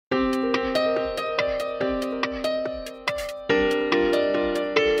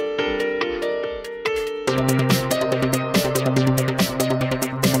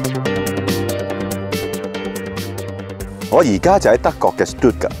我而家就喺德國嘅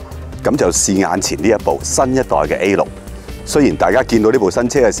Stuttgart， 咁就試眼前呢一部新一代嘅 A6。雖然大家見到呢部新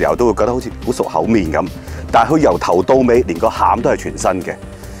車嘅時候都會覺得好似好熟口面咁，但係佢由頭到尾連個餡都係全新嘅。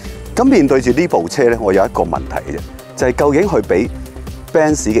咁面對住呢部車咧，我有一個問題嘅啫，就係究竟佢比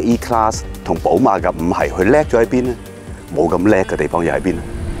Benz 嘅 E-Class 同寶馬嘅5系佢叻咗喺邊咧？冇咁叻嘅地方又喺邊咧？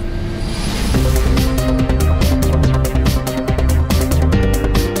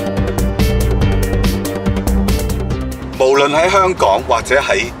無論喺香港或者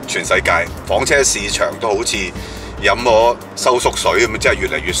喺全世界，房車市場都好似飲咗收縮水咁，真係越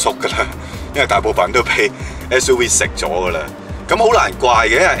嚟越縮噶啦。因為大部分都俾 SUV 食咗噶啦。咁好難怪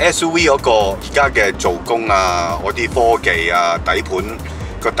嘅，因為 SUV 嗰個而家嘅做工啊，嗰啲科技啊，底盤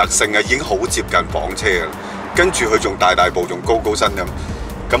個特性啊，已經好接近房車噶啦。跟住佢仲大部，仲高身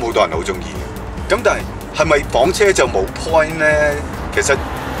咁好多人好中意嘅。咁但係咪房車就冇 point 呢？其實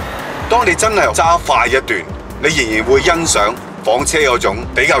當你真係揸快一段，你仍然會欣賞房車嗰種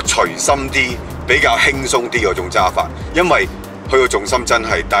比較隨心啲、比較輕鬆啲嗰種揸法，因為佢個重心真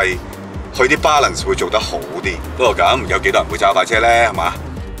係低，佢啲 balance 會做得好啲。不過咁有幾多人會揸快車呢？係嘛？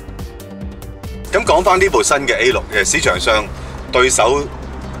咁講翻呢部新嘅 A6，其實市場上對手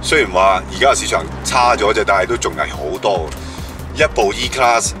雖然話而家個市場差咗啫，但係都仲係好多。一部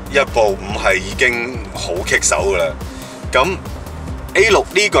E-Class， 一部5系已經好棘手噶啦。咁 A6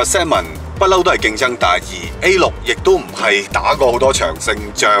 呢個 segment 不嬲都係競爭大，而 A6 亦都唔係打過好多場勝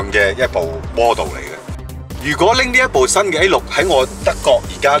仗嘅一部 model 嚟嘅。如果拎呢一部新嘅 A6 喺我德國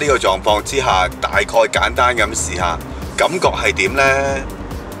而家呢個狀況之下，大概簡單咁試下，感覺係點呢？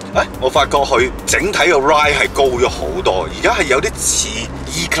我發覺佢整體嘅 ride 係高咗好多，而家係有啲似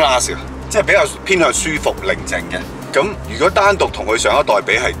E-Class 嘅，即係比較偏向舒服寧靜嘅。咁如果單獨同佢上一代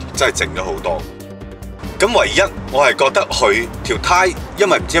比，係真係靜咗好多。咁唯一我係覺得佢條胎，因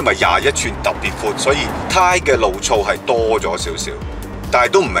為唔知係咪21寸特別闊，所以胎嘅路噪係多咗少少，但係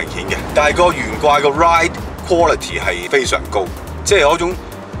都唔明顯嘅。但係個懸掛個 ride quality 係非常高，即係嗰種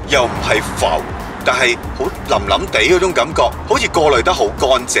又唔係浮，但係好腍腍地嗰種感覺，好似過濾得好乾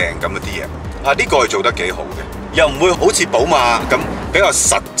淨咁嗰啲嘢。呢個係做得幾好嘅，又唔會好似寶馬咁比較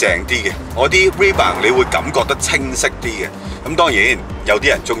實淨啲嘅。我啲 rebound 你會感覺得清晰啲嘅。咁當然有啲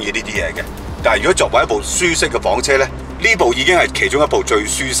人中意呢啲嘢嘅。但係如果作為一部舒適嘅房車咧，呢部已經係其中一部最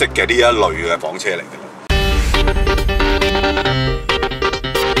舒適嘅呢一類嘅房車嚟嘅啦。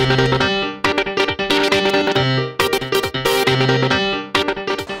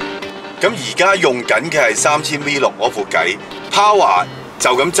咁而家用緊嘅係3000 V6嗰副計 ，Power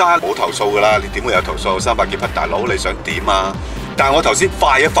就咁揸冇投訴㗎啦，你點會有投訴？300幾匹大佬你想點啊？但係我頭先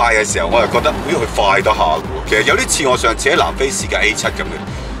快一快嘅時候，我又覺得咦佢快得下喎。其實有啲似我上次喺南非試嘅 A7咁嘅。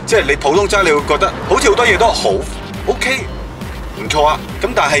即係你普通揸，你會覺得好似好多嘢都好 OK， 唔錯啊！咁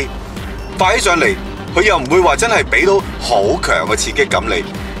但係快起上嚟，佢又唔會話真係俾到好強嘅刺激感你，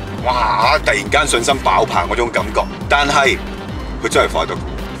哇！突然間信心爆棚嗰種感覺。但係佢真係快到，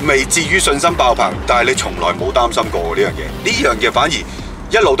未至於信心爆棚，但係你從來冇擔心過呢樣嘢。呢樣嘢反而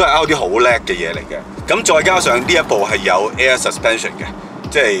一路都係 Audi 好叻嘅嘢嚟嘅。咁再加上呢一部係有 Air Suspension 嘅，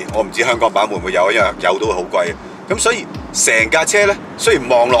即係我唔知香港版會唔會有，因為有都會好貴。咁所以成架車咧，雖然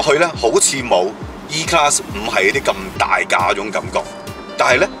望落去咧好似冇 E-Class 5系啲咁大架嗰種感覺，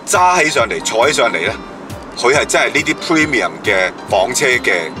但係咧揸起上嚟、坐起上嚟咧，佢係真係呢啲 premium 嘅房車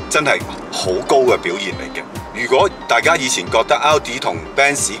嘅真係好高嘅表現嚟嘅。如果大家以前覺得 Audi 同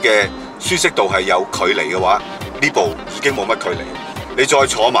Benz 嘅舒適度係有距離嘅話，呢部已經冇乜距離。你再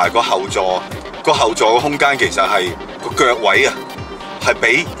坐埋個後座，個後座嘅空間其實係個腳位啊，係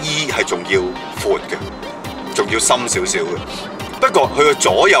比 E 係仲要闊嘅。仲要深少少嘅，不過佢個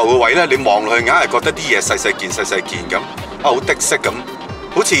左右嘅位咧，你望落去硬係覺得啲嘢細細件咁，好的色咁，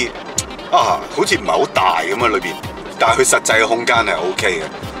好似唔係好大咁啊裏邊，但係佢實際嘅空間係 OK 嘅，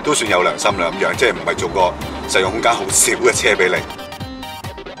都算有良心啦咁樣，即係唔係做個實用空間好少嘅車俾你。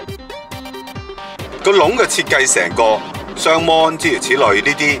個籠嘅設計成個雙 mon 諸如此類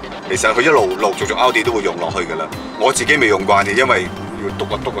呢啲，其實佢一路陸續Audi都會用落去㗎啦。我自己未用慣嘅，因為要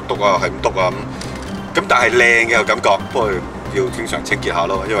篤啊，係咁篤啊咁。咁但係靚嘅感覺，不過要經常清潔下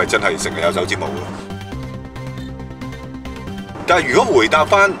咯，因為真係成日有手指毛。但係如果回答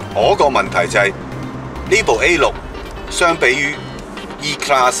翻我個問題就係呢部 A6 相比於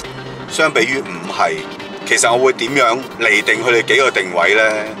E-Class， 相比於5系，其實我會點樣釐定佢哋幾個定位呢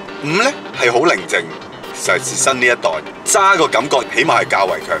？5咧係好寧靜，就係新呢一代揸個感覺，起碼係較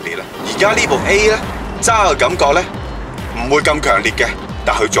為強烈啦。而家呢部 A 咧揸個感覺咧唔會咁強烈嘅，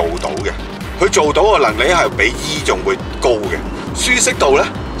但佢做到嘅。佢做到嘅能力係比 E 仲會高嘅，舒適度咧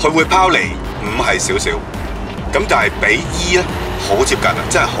佢會拋離5系少少，咁但係比 E 咧好接近啊，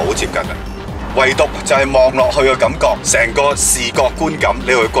真係好接近啊！唯獨就係望落去嘅感覺，成個視覺觀感，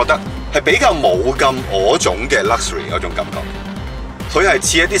你會覺得係比較冇咁嗰種嘅 luxury 嗰種感覺。佢係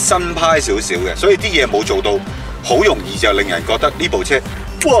似一啲新派少少嘅，所以啲嘢冇做到好容易就令人覺得呢部車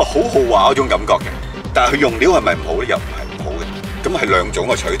哇好豪華嗰種感覺嘅。但係佢用料係咪唔好咧？又唔係唔好嘅。咁係兩種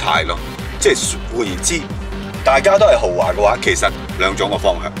嘅取態咯。即係換言之，大家都係豪華嘅話，其實兩種嘅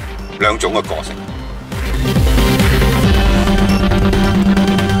方向，兩種嘅個性。